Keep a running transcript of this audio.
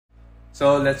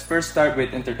So let's first start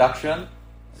with introduction.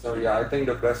 So yeah, I think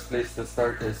the best place to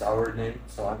start is our name.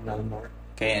 So I'm Nelmar,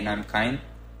 Okay, and I'm Kind.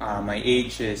 My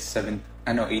age is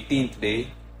 18 today.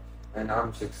 and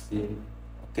I'm 16.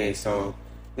 Okay, so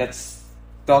let's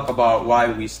talk about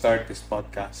why we start this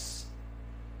podcast.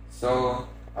 So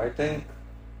I think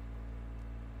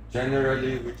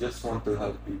generally we just want to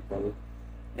help people.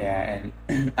 Yeah,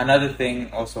 and another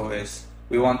thing also is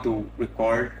we want to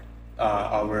record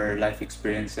our life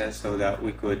experiences so that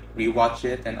we could rewatch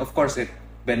it, and of course, it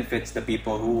benefits the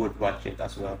people who would watch it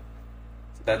as well.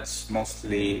 So that's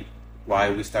mostly why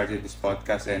we started this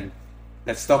podcast, and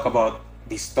let's talk about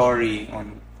the story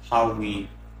on how we,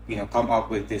 come up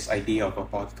with this idea of a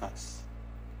podcast.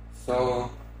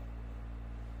 So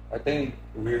I think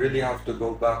we really have to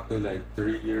go back to like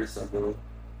 3 years ago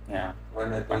Yeah,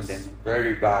 when it was pandemic.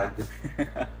 very bad,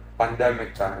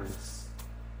 pandemic times.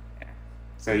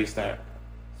 So you start.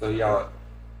 So yeah,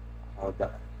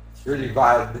 it's really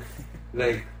bad.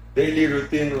 Like daily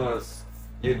routine was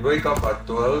you'd wake up at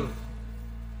 12.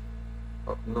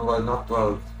 No, well, not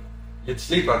 12. You'd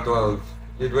sleep at 12.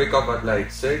 You'd wake up at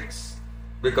like 6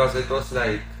 because it was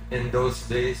like in those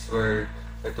days where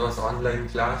it was online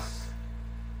class.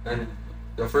 And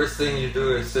the first thing you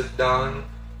do is sit down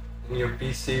in your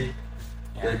PC,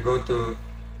 then go to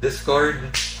Discord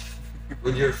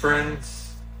with your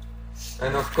friends.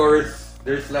 And of course,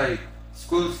 there's like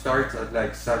school starts at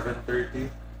like 7:30,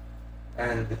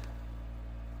 and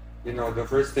the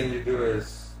first thing you do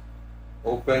is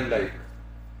open like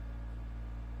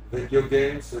video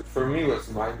games, which for me was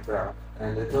Minecraft,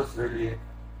 and it was really,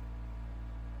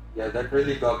 yeah, that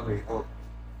really got me hooked.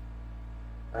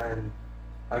 And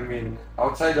I mean,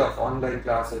 outside of online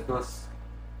class, it was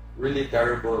really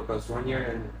terrible because when you're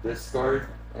in Discord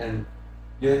and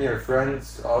you and your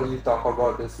friends, all you talk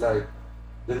about is like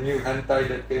the new hentai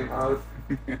that came out.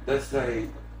 That's like,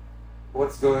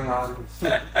 what's going on?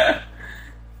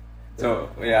 So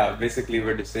yeah, basically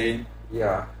we're the same.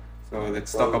 Yeah. So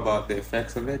let's talk about the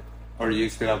effects of it, or you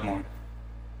still have more?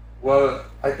 Well,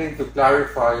 I think to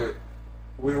clarify,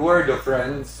 we were the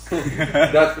friends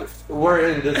that were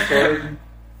in Discord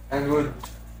and would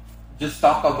just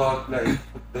talk about like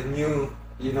the new,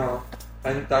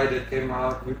 hentai that came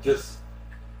out. We just,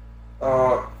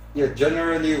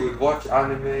 generally we'd watch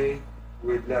anime.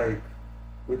 We'd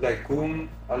like kum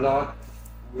a lot.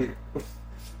 We,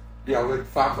 we'd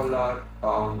fuck a lot.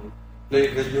 Play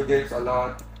video games a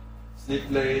lot. Sleep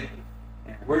late.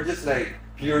 We're just like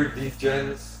pure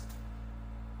degens.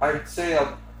 I'd say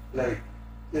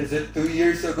is it 2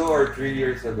 years ago or 3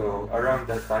 years ago? Around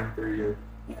that time period.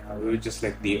 Yeah, we were just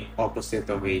like the opposite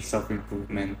of a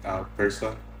self-improvement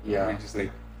person. Yeah. We're just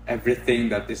like everything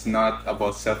that is not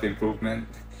about self-improvement.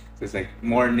 So it's like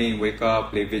morning, wake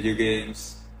up, play video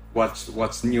games, watch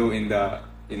what's new in the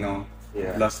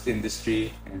Yeah. lust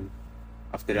industry, and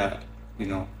after that,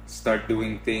 start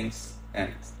doing things,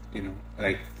 and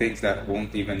like things that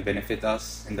won't even benefit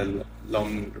us in the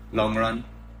long run.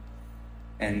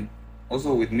 And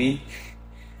also with me,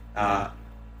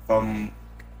 from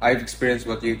I've experienced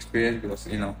what you experienced, because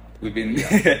we've been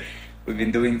we've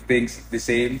been doing things the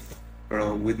same.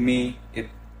 But with me, it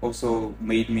also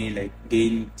made me like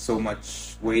gain so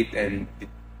much weight and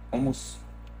almost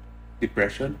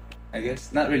depression. I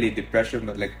guess not really depression,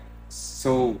 but like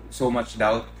so much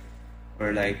doubt,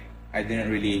 or like I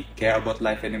didn't really care about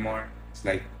life anymore. It's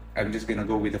like I'm just gonna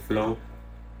go with the flow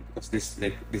because this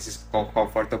is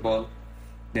comfortable.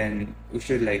 Then we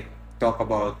should like talk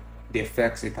about the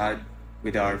effects it had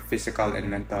with our physical and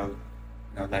mental,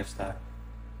 lifestyle.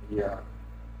 Yeah.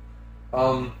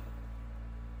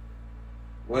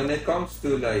 When it comes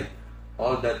to like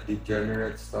all that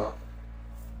degenerate stuff,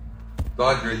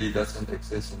 God really doesn't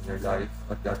exist in your life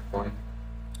at that point.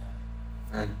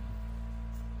 And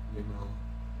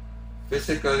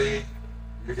physically,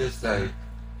 you're just like,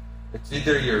 it's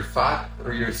either you're fat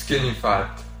or you're skinny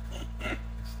fat.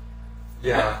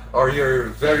 Yeah, or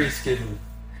you're very skinny.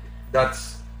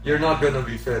 You're not gonna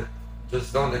be fit.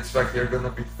 Just don't expect you're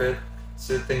gonna be fit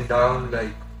sitting down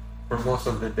like for most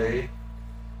of the day.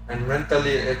 And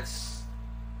mentally, it's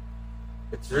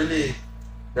really,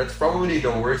 that's probably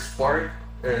the worst part,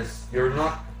 is you're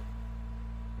not,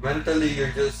 mentally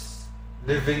you're just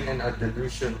living in a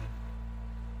delusion.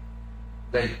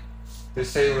 Like, to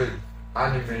say with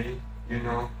anime,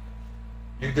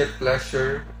 you get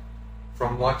pleasure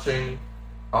from watching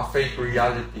a fake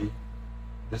reality.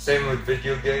 The same with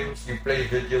video games. You play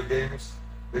video games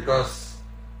because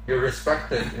you're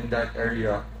respected in that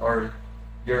area, or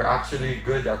you're actually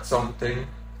good at something.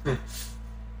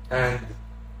 And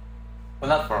Well,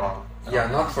 not for all.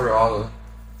 yeah, not for all.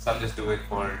 Some just do it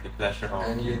for the pleasure of.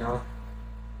 And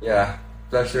yeah,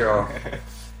 pleasure of.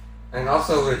 And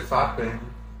also with fapping,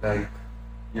 like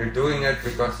you're doing it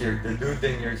because you're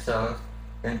deluding yourself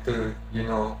into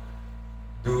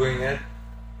doing it,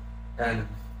 and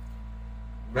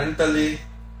mentally,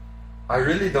 I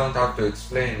really don't have to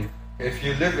explain. If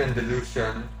you live in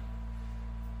delusion,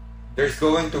 there's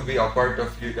going to be a part of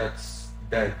you that's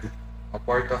dead, a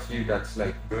part of you that's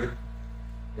like good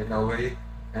in a way,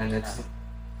 and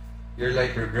you're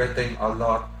like regretting a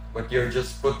lot, but you're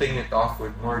just putting it off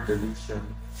with more delusion.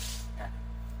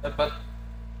 But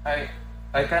I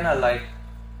kind of like,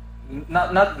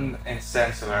 not in a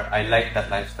sense where I like that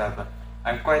lifestyle, but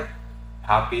I'm quite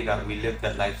happy that we lived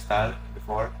that lifestyle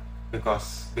before,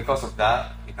 because of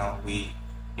that, we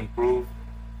improve,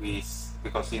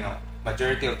 because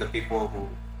majority of the people who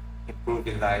improve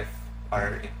in life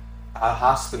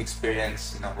has to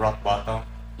experience rock bottom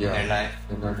in their life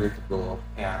in order to go up.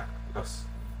 Yeah, because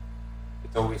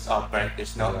it's always up, right?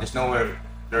 There's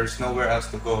nowhere else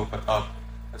to go but up.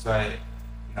 That's why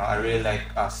I really like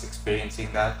us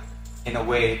experiencing that in a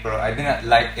way, bro. I didn't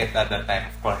like it at that time,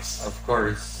 of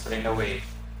course, but in a way,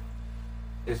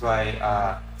 is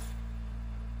why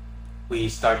we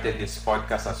started this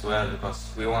podcast as well,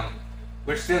 because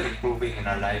we're still improving in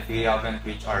our life. We haven't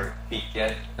reached our peak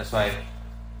yet. That's why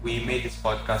we made this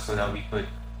podcast, so that we could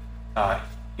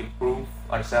improve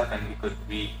ourselves, and we could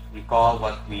recall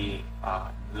what we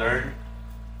learned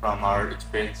from our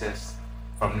experiences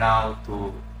from now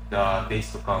to the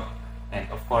days to come. And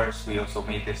of course, we also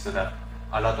made this so that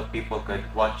a lot of people could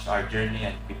watch our journey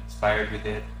and be inspired with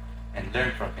it and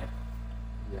learn from it.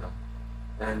 Yeah,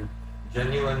 and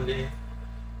genuinely,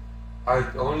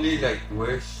 I'd only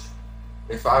wish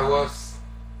if I was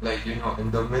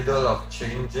in the middle of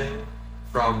changing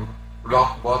from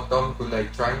rock bottom to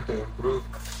trying to improve.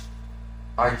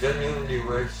 I genuinely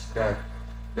wish that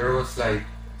there was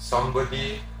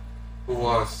somebody who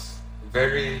was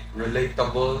very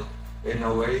relatable in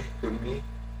a way to me,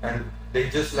 and they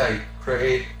just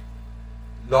create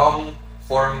long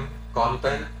form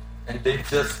content, and they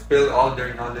just spill all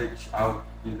their knowledge out.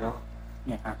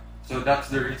 Yeah. So that's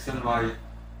the reason why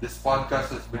this podcast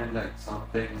has been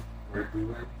something we're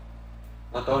doing,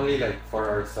 not only for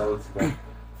ourselves, but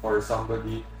for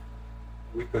somebody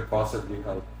we could possibly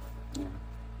help. Yeah.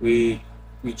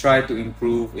 We try to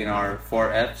improve in our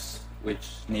 4Fs,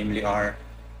 which namely are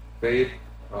faith,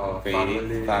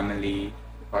 family,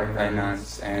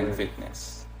 finance, and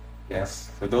fitness.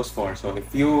 Yes, so those four. So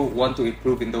if you want to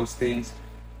improve in those things,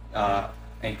 I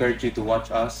encourage you to watch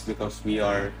us, because we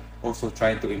are also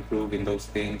trying to improve in those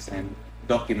things and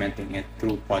documenting it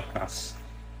through podcasts.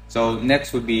 So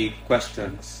next would be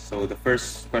questions. So the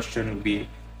first question would be,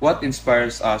 what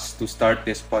inspires us to start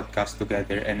this podcast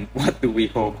together, and what do we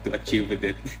hope to achieve with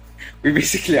it? We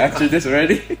basically answered this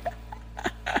already.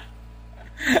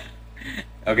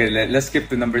 Okay, let's skip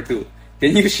to number 2.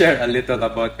 Can you share a little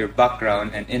about your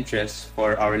background and interests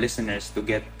for our listeners to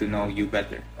get to know you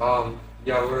better?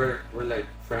 Yeah, we're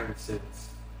friends since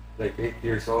 8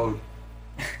 years old.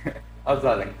 How's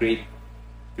that, grade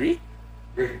 3?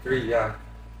 Grade 3, yeah.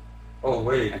 Oh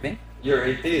wait, I think you're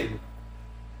 18.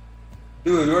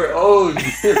 Dude, we're old.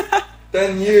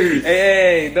 10 years.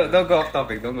 Hey, don't go off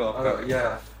topic. Don't go off topic.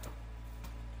 Yeah.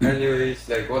 Anyways,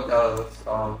 what else?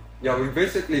 Yeah, we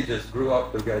basically just grew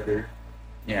up together.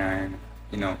 Yeah, and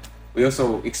we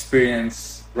also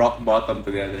experience rock bottom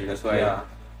together. That's why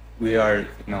we are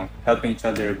helping each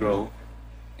other grow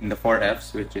in the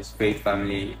 4Fs, which is faith,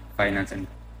 family, finance, and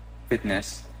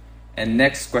fitness. And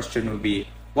next question will be,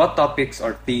 what topics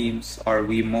or themes are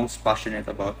we most passionate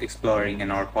about exploring in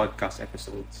our podcast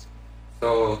episodes?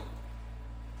 So,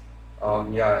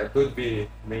 yeah, it would be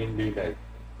mainly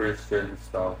Christian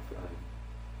stuff, and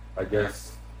I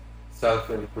guess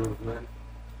self-improvement,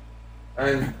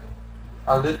 and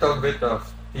a little bit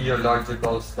of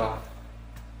theological stuff,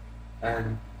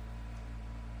 and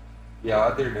yeah,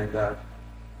 other than that,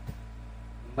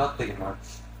 nothing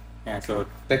much. Yeah, so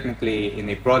technically, in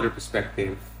a broader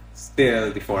perspective,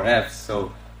 still the 4Fs.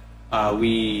 So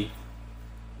we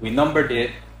numbered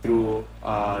it through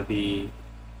the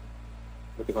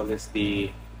what do you call this?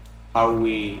 The how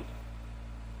we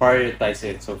prioritize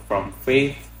it. So from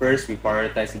faith first, we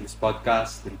prioritize in this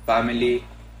podcast, then family,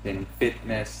 then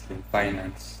fitness, then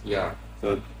finance. Yeah.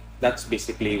 So that's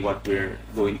basically what we're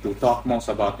going to talk most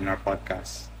about in our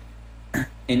podcast.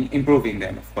 In improving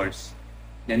them, of course.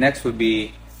 The next would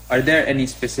be, are there any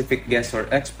specific guests or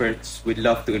experts we'd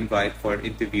love to invite for an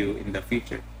interview in the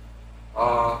future?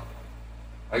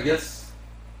 I guess,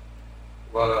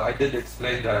 well, I did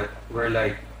explain that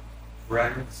we're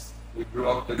friends we grew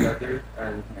up together,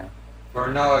 and Yeah. for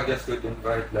now, I guess we'd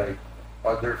invite like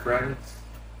other friends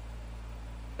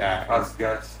Yeah. as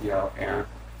guests. Yeah. Yeah.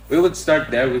 We would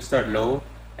start there. We start low,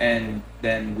 and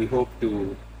then we hope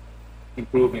to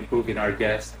improve in our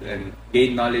guests and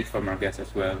gain knowledge from our guests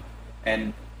as well.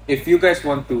 And if you guys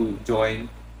want to join,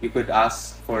 you could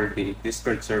ask for the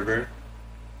Discord server.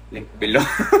 Link below.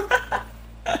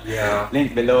 Yeah.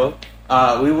 Link below.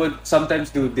 We would sometimes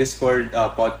do Discord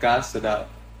podcasts so that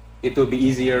it will be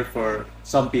easier for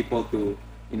some people to,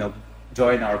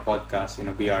 join our podcast,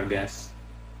 be our guests.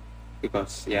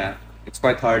 Because yeah, it's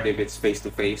quite hard if it's face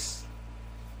to face.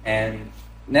 And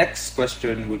next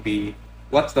question would be,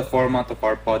 what's the format of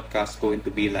our podcast going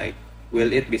to be like?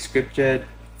 Will it be scripted,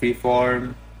 free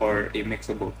form, or a mix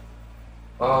of both?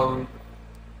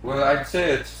 Well, I'd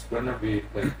say it's gonna be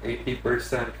like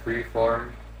 80% free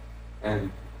form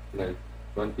and like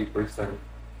 20%,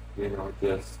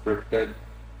 just scripted.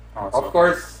 Awesome. Of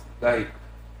course, like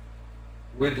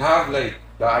we'd have like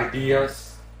the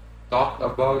ideas talked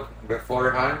about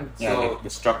beforehand. Yeah, So like the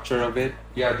structure of it.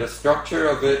 yeah, the structure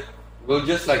of it, we'll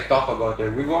just like talk about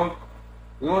it. We won't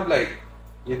like,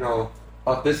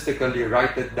 autistically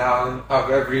write it down, have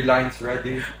every lines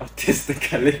ready.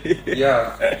 Artistically.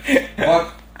 Yeah,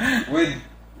 but with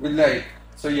like,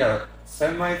 so yeah,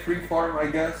 semi free form, I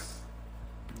guess.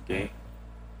 Okay.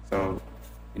 So,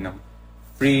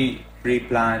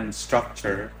 pre-planned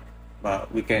structure,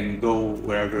 but we can go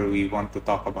wherever we want to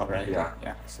talk about, right? Yeah.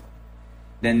 Yeah. So,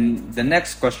 then the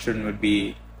next question would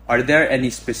be, are there any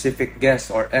specific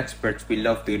guests or experts we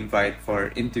love to invite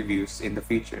for interviews in the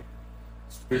future?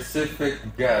 Specific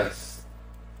guess.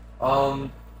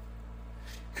 I'm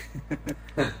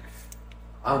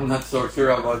not so sure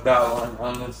about that one,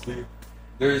 honestly.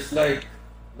 There's like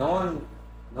no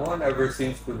one ever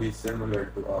seems to be similar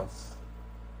to us.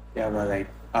 Yeah, but like,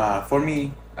 for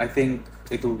me, I think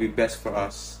it will be best for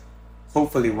us,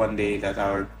 hopefully one day, that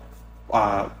our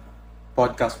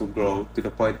podcast will grow to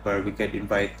the point where we can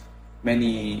invite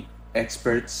many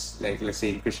experts, like let's say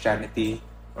in Christianity,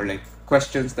 or like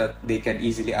questions that they can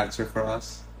easily answer for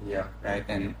us, Yeah. right?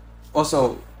 And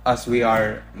also, as we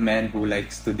are men who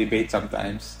likes to debate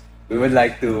sometimes, we would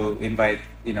like to invite,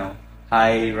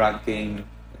 high-ranking,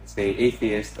 let's say,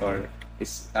 atheists or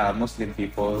Muslim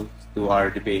people to our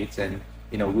debates, and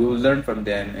we will learn from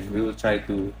them, and we will try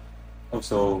to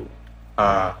also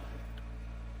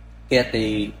get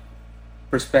a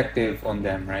perspective on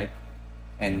them, right?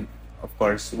 And of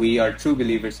course, we are true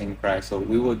believers in Christ, so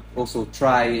we would also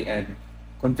try and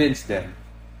convince them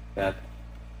that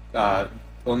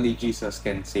only Jesus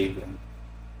can save them.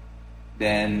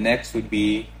 Then next would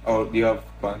be, do you have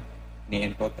any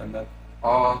input on that?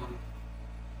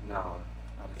 No.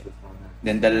 Okay.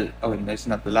 Then that's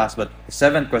not the last, but the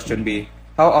seventh question would be,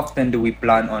 how often do we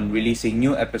plan on releasing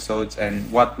new episodes,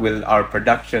 and what will our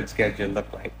production schedule look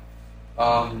like?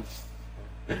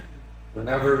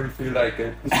 Whenever we feel like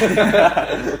it.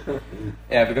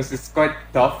 Yeah, because it's quite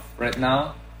tough right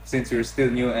now since we're still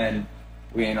new and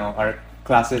our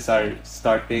classes are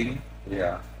starting.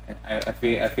 Yeah. And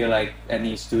I feel like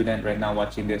any student right now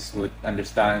watching this would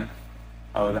understand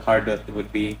how hard that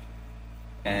would be.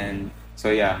 And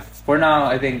so yeah, for now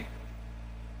I think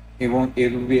it will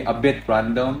be a bit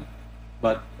random,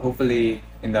 but hopefully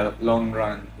in the long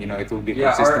run, it will be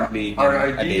consistently our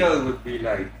a day. ideal would be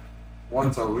like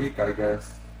once a week, I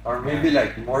guess, or maybe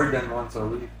like more than once a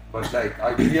week. But like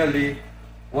ideally,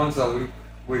 once a week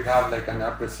we'd have like an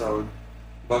episode.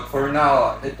 But for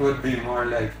now, it would be more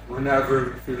like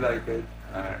whenever we feel like it.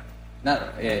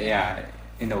 Yeah,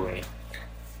 in a way.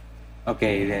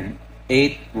 Okay, then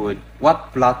 8 would,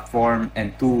 what platform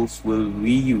and tools will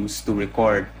we use to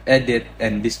record, edit,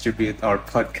 and distribute our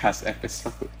podcast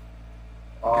episode?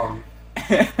 I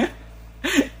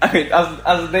mean,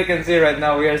 as they can see right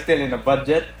now, we are still in a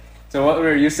budget. So what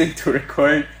we're using to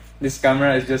record this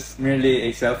camera is just merely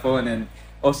a cell phone, and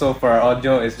also for our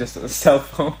audio is just a cell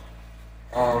phone.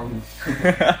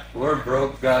 We're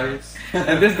broke, guys.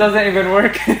 And this doesn't even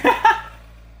work.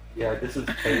 Yeah, this is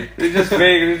fake. It's just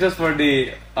fake. It's just for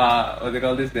the what they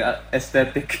call this, the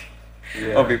aesthetic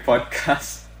of a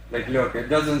podcast. Like, look, it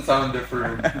doesn't sound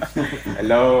different.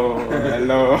 Hello.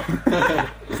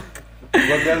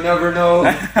 But they'll never know.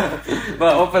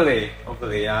 But hopefully,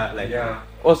 yeah. Like, Yeah.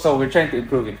 also we're trying to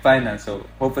improve in finance, so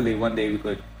hopefully one day we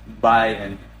could buy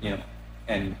and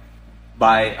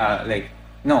buy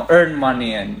earn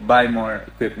money and buy more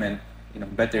equipment,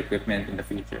 better equipment in the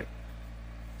future.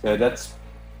 So that's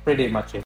pretty much it.